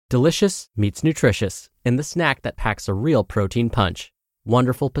Delicious meets nutritious in the snack that packs a real protein punch.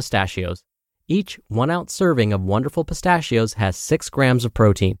 Wonderful Pistachios. Each 1-ounce serving of Wonderful Pistachios has 6 grams of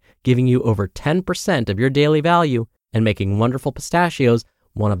protein, giving you over 10% of your daily value and making Wonderful Pistachios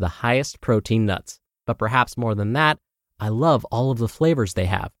one of the highest protein nuts. But perhaps more than that, I love all of the flavors they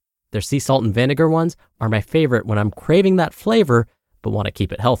have. Their sea salt and vinegar ones are my favorite when I'm craving that flavor but want to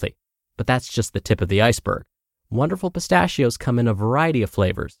keep it healthy. But that's just the tip of the iceberg. Wonderful Pistachios come in a variety of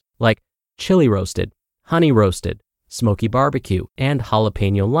flavors, like chili roasted, honey roasted, smoky barbecue, and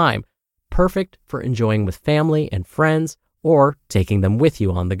jalapeno lime, perfect for enjoying with family and friends or taking them with you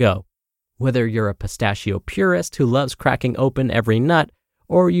on the go. Whether you're a pistachio purist who loves cracking open every nut,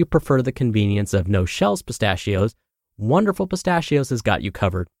 or you prefer the convenience of no-shells pistachios, Wonderful Pistachios has got you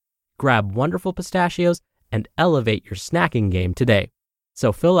covered. Grab Wonderful Pistachios and elevate your snacking game today.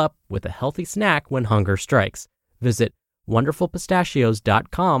 So fill up with a healthy snack when hunger strikes. Visit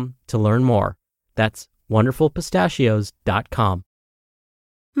wonderfulpistachios.com to learn more. That's wonderfulpistachios.com.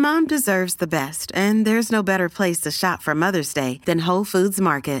 Mom deserves the best, and there's no better place to shop for Mother's Day than Whole Foods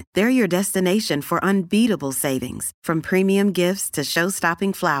Market. They're your destination for unbeatable savings, from premium gifts to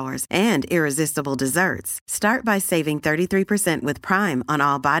show-stopping flowers and irresistible desserts. Start by saving 33% with Prime on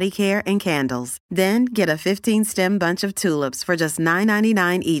all body care and candles. Then get a 15-stem bunch of tulips for just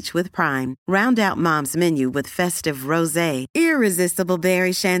 $9.99 each with Prime. Round out Mom's menu with festive rosé, irresistible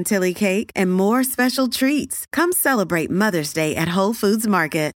berry chantilly cake, and more special treats. Come celebrate Mother's Day at Whole Foods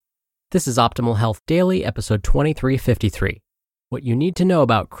Market. This is Optimal Health Daily, episode 2353. What you need to know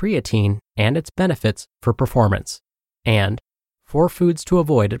about creatine and its benefits for performance. And 4 foods to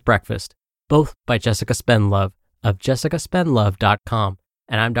avoid at breakfast, both by Jessica Spendlov of jessicaspendlov.com.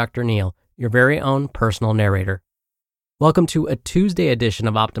 And I'm Dr. Neil, your very own personal narrator. Welcome to a Tuesday edition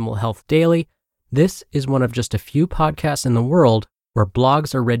of Optimal Health Daily. This is one of just a few podcasts in the world where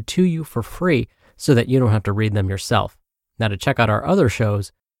blogs are read to you for free so that you don't have to read them yourself. Now, to check out our other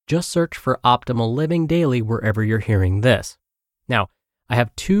shows, just search for Optimal Living Daily wherever you're hearing this. Now, I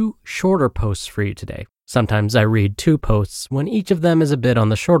have 2 shorter posts for you today. Sometimes I read 2 posts when each of them is a bit on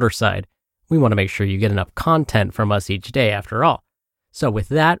the shorter side. We want to make sure you get enough content from us each day after all. So with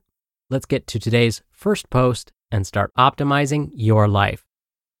that, let's get to today's first post and start optimizing your life.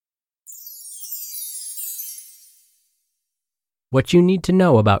 What you need to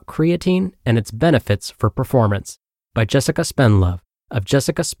know about creatine and its benefits for performance, by Jessica Spendlov of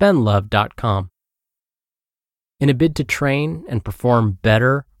jessicaspendlov.com. In a bid to train and perform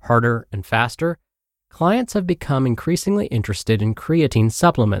better, harder, and faster, clients have become increasingly interested in creatine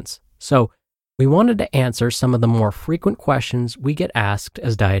supplements. So we wanted to answer some of the more frequent questions we get asked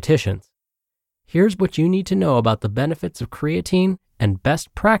as dietitians. Here's what you need to know about the benefits of creatine and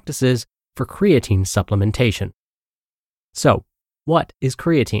best practices for creatine supplementation. So, what is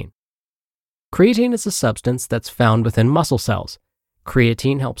creatine? Creatine is a substance that's found within muscle cells.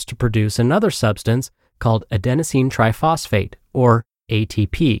 Creatine helps to produce another substance called adenosine triphosphate, or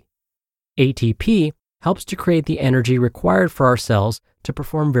ATP. ATP helps to create the energy required for our cells to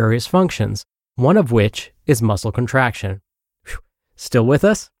perform various functions, one of which is muscle contraction. Still with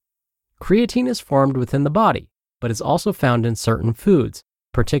us? Creatine is formed within the body, but is also found in certain foods,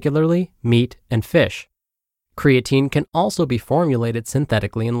 particularly meat and fish. Creatine can also be formulated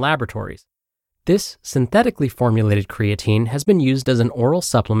synthetically in laboratories. This synthetically formulated creatine has been used as an oral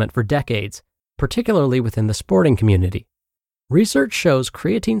supplement for decades, particularly within the sporting community. Research shows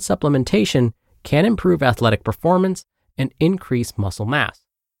creatine supplementation can improve athletic performance and increase muscle mass.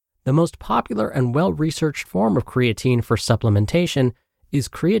 The most popular and well-researched form of creatine for supplementation is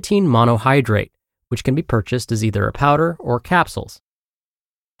creatine monohydrate, which can be purchased as either a powder or capsules.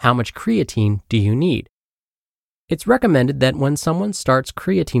 How much creatine do you need? It's recommended that when someone starts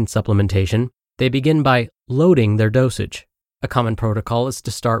creatine supplementation, they begin by loading their dosage. A common protocol is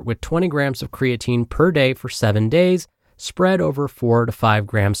to start with 20 grams of creatine per day for 7 days, spread over 4 to 5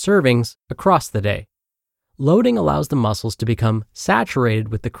 gram servings across the day. Loading allows the muscles to become saturated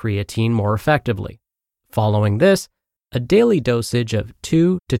with the creatine more effectively. Following this, a daily dosage of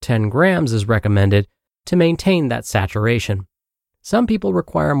 2 to 10 grams is recommended to maintain that saturation. Some people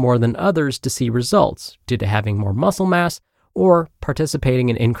require more than others to see results due to having more muscle mass or participating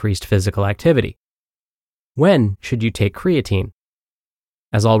in increased physical activity. When should you take creatine?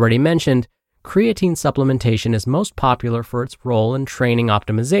 As already mentioned, creatine supplementation is most popular for its role in training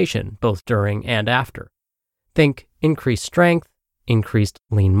optimization, both during and after. Think increased strength, increased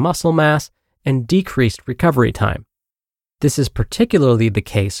lean muscle mass, and decreased recovery time. This is particularly the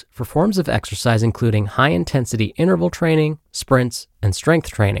case for forms of exercise including high-intensity interval training, sprints, and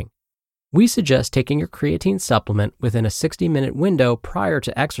strength training. We suggest taking your creatine supplement within a 60-minute window prior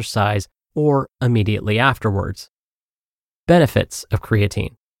to exercise or immediately afterwards. Benefits of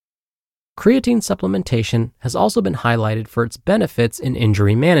creatine. Creatine supplementation has also been highlighted for its benefits in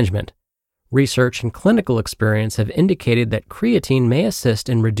injury management. Research and clinical experience have indicated that creatine may assist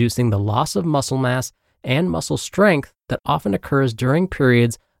in reducing the loss of muscle mass and muscle strength that often occurs during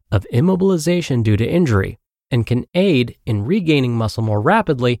periods of immobilization due to injury, and can aid in regaining muscle more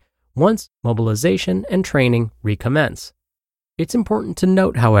rapidly once mobilization and training recommence. It's important to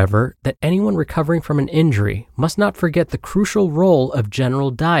note, however, that anyone recovering from an injury must not forget the crucial role of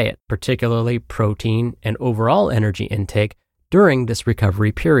general diet, particularly protein and overall energy intake, during this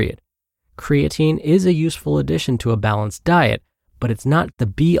recovery period. Creatine is a useful addition to a balanced diet, but it's not the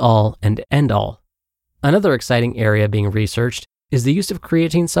be-all and end-all. Another exciting area being researched is the use of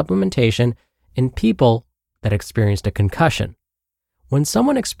creatine supplementation in people that experienced a concussion. When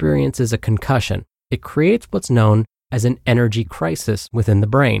someone experiences a concussion, it creates what's known as an energy crisis within the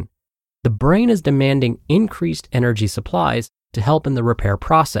brain. The brain is demanding increased energy supplies to help in the repair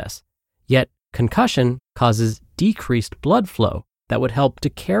process, yet concussion causes decreased blood flow that would help to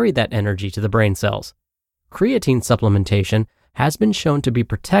carry that energy to the brain cells. Creatine supplementation has been shown to be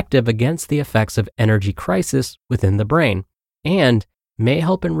protective against the effects of energy crisis within the brain and may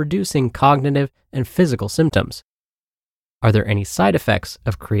help in reducing cognitive and physical symptoms. Are there any side effects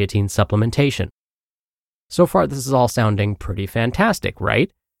of creatine supplementation? So far, this is all sounding pretty fantastic,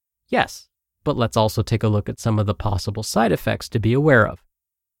 right? Yes, but let's also take a look at some of the possible side effects to be aware of.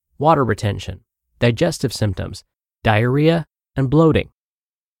 Water retention, digestive symptoms, diarrhea, and bloating.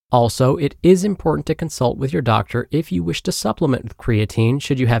 Also, it is important to consult with your doctor if you wish to supplement with creatine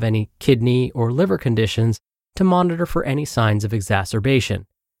should you have any kidney or liver conditions to monitor for any signs of exacerbation.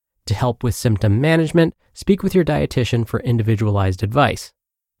 To help with symptom management, speak with your dietitian for individualized advice.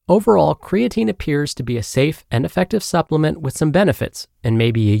 Overall, creatine appears to be a safe and effective supplement with some benefits and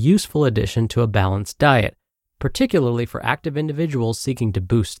may be a useful addition to a balanced diet, particularly for active individuals seeking to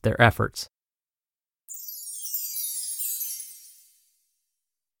boost their efforts.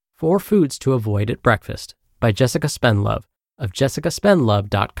 4 Foods to Avoid at Breakfast by Jessica Spendlov of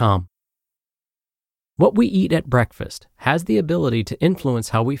jessicaspendlov.com. What we eat at breakfast has the ability to influence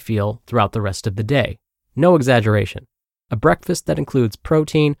how we feel throughout the rest of the day. No exaggeration. A breakfast that includes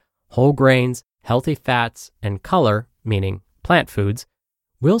protein, whole grains, healthy fats, and color, meaning plant foods,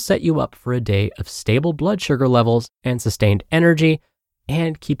 will set you up for a day of stable blood sugar levels and sustained energy,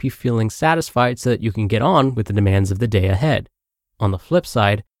 and keep you feeling satisfied so that you can get on with the demands of the day ahead. On the flip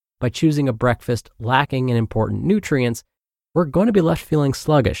side, by choosing a breakfast lacking in important nutrients, we're going to be left feeling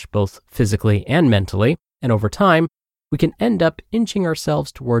sluggish, both physically and mentally, and over time, we can end up inching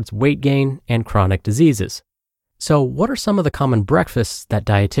ourselves towards weight gain and chronic diseases. So what are some of the common breakfasts that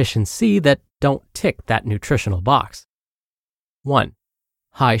dietitians see that don't tick that nutritional box? 1.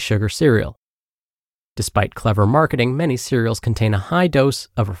 High sugar cereal. Despite clever marketing, many cereals contain a high dose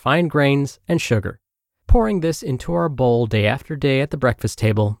of refined grains and sugar. Pouring this into our bowl day after day at the breakfast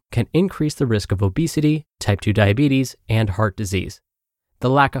table can increase the risk of obesity, type 2 diabetes, and heart disease. The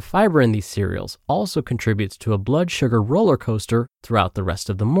lack of fiber in these cereals also contributes to a blood sugar roller coaster throughout the rest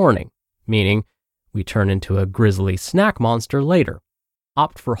of the morning, meaning we turn into a grisly snack monster later.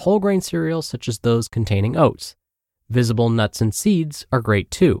 Opt for whole grain cereals such as those containing oats. Visible nuts and seeds are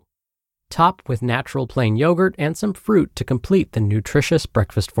great too. Top with natural plain yogurt and some fruit to complete the nutritious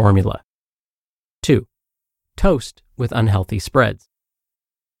breakfast formula. 2. Toast with unhealthy spreads.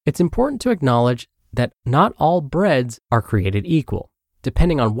 It's important to acknowledge that not all breads are created equal.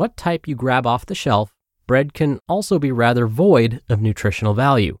 Depending on what type you grab off the shelf, bread can also be rather void of nutritional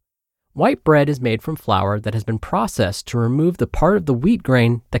value. White bread is made from flour that has been processed to remove the part of the wheat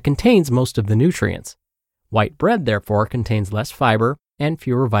grain that contains most of the nutrients. White bread, therefore, contains less fiber and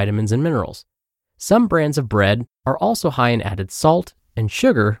fewer vitamins and minerals. Some brands of bread are also high in added salt and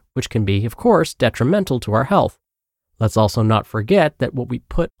sugar, which can be, of course, detrimental to our health. Let's also not forget that what we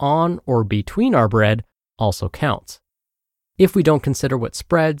put on or between our bread also counts. If we don't consider what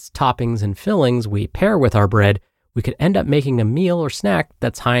spreads, toppings, and fillings we pair with our bread, we could end up making a meal or snack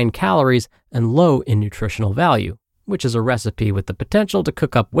that's high in calories and low in nutritional value, which is a recipe with the potential to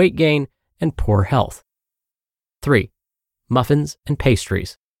cook up weight gain and poor health. 3. Muffins and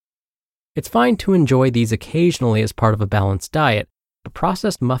pastries. It's fine to enjoy these occasionally as part of a balanced diet, but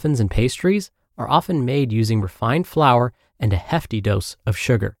processed muffins and pastries are often made using refined flour and a hefty dose of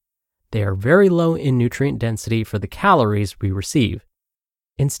sugar. They are very low in nutrient density for the calories we receive.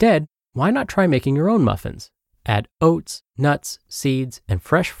 Instead, why not try making your own muffins? Add oats, nuts, seeds, and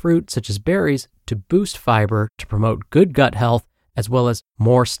fresh fruit such as berries to boost fiber to promote good gut health as well as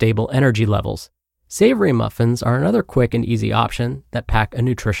more stable energy levels. Savory muffins are another quick and easy option that pack a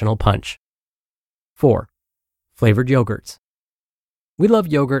nutritional punch. 4. Flavored yogurts. We love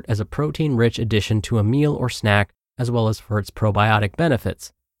yogurt as a protein-rich addition to a meal or snack, as well as for its probiotic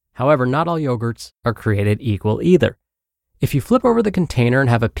benefits. However, not all yogurts are created equal either. If you flip over the container and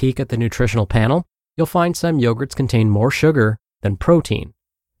have a peek at the nutritional panel, you'll find some yogurts contain more sugar than protein.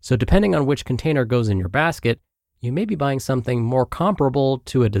 So depending on which container goes in your basket, you may be buying something more comparable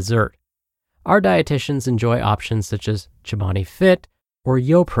to a dessert. Our dietitians enjoy options such as Chobani Fit or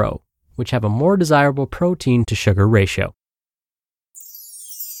YoPro, which have a more desirable protein to sugar ratio.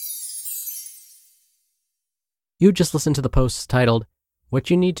 You just listened to the posts titled, What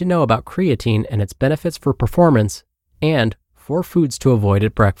You Need to Know About Creatine and Its Benefits for Performance, and 4 Foods to Avoid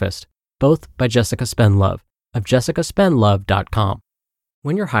at Breakfast, both by Jessica Spendlov of jessicaspendlov.com.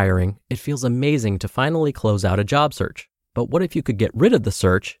 When you're hiring, it feels amazing to finally close out a job search. But what if you could get rid of the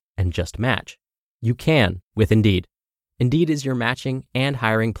search and just match? You can with Indeed. Indeed is your matching and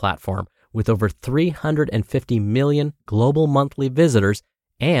hiring platform with over 350 million global monthly visitors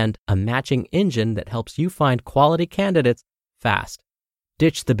and a matching engine that helps you find quality candidates fast.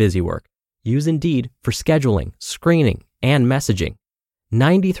 Ditch the busy work. Use Indeed for scheduling, screening, and messaging.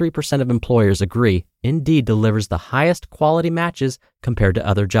 93% of employers agree Indeed delivers the highest quality matches compared to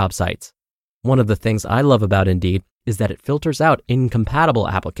other job sites. One of the things I love about Indeed is that it filters out incompatible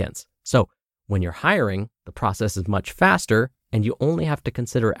applicants. So when you're hiring, the process is much faster and you only have to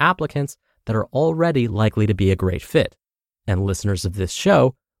consider applicants that are already likely to be a great fit. And listeners of this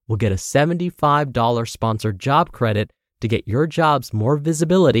show will get a $75 sponsored job credit to get your jobs more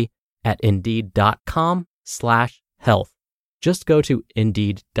visibility at Indeed.com/health. Just go to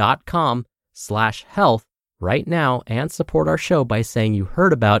Indeed.com/health right now and support our show by saying you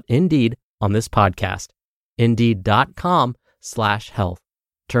heard about Indeed on this podcast. Indeed.com/health.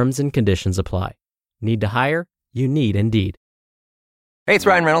 Terms and conditions apply. Need to hire? You need Indeed. Hey, it's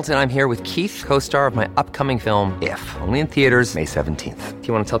Ryan Reynolds, and I'm here with Keith, co-star of my upcoming film, If, only in theaters May 17th. Do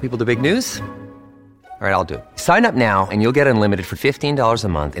you want to tell people the big news? All right, I'll do it. Sign up now and you'll get unlimited for $15 a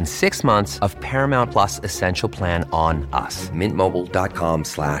month and 6 months of Paramount Plus Essential Plan on us.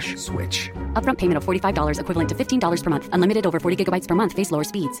 MintMobile.com/switch. Upfront payment of $45 equivalent to $15 per month. Unlimited over 40 gigabytes per month. Face lower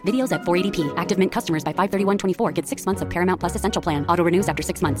speeds. Videos at 480p. Active Mint customers by 531.24 get 6 months of Paramount Plus Essential Plan. Auto renews after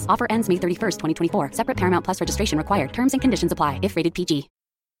 6 months. Offer ends May 31st, 2024. Separate Paramount Plus registration required. Terms and conditions apply if rated PG.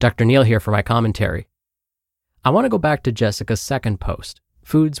 Dr. Neal here for my commentary. I want to go back to Jessica's second post,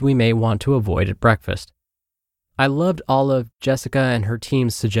 Foods We May Want to Avoid at Breakfast. I loved all of Jessica and her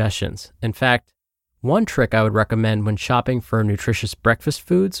team's suggestions. In fact, one trick I would recommend when shopping for nutritious breakfast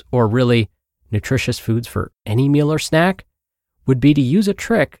foods, or really nutritious foods for any meal or snack, would be to use a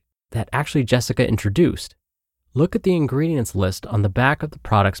trick that actually Jessica introduced. Look at the ingredients list on the back of the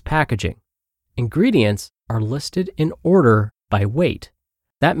product's packaging. Ingredients are listed in order by weight.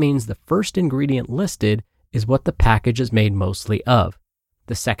 That means the first ingredient listed is what the package is made mostly of.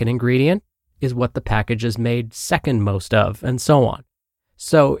 The second ingredient is what the package is made second most of, and so on.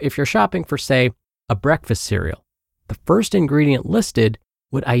 So if you're shopping for, say, a breakfast cereal, the first ingredient listed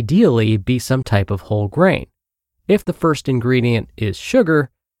would ideally be some type of whole grain. If the first ingredient is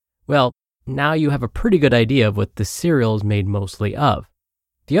sugar, well, now you have a pretty good idea of what the cereal is made mostly of.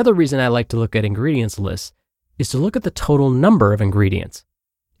 The other reason I like to look at ingredients lists is to look at the total number of ingredients.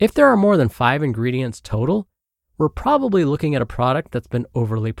 If there are more than 5 ingredients total, we're probably looking at a product that's been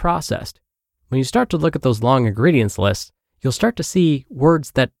overly processed. When you start to look at those long ingredients lists, you'll start to see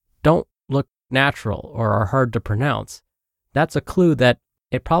words that don't look natural or are hard to pronounce. That's a clue that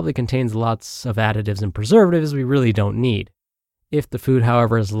it probably contains lots of additives and preservatives we really don't need. If the food,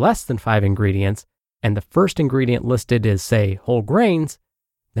 however, is less than 5 ingredients, and the first ingredient listed is, say, whole grains,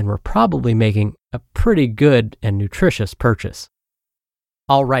 then we're probably making a pretty good and nutritious purchase.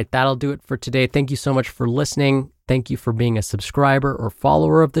 All right, that'll do it for today. Thank you so much for listening. Thank you for being a subscriber or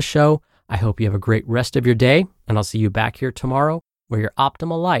follower of the show. I hope you have a great rest of your day, and I'll see you back here tomorrow where your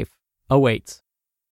optimal life awaits.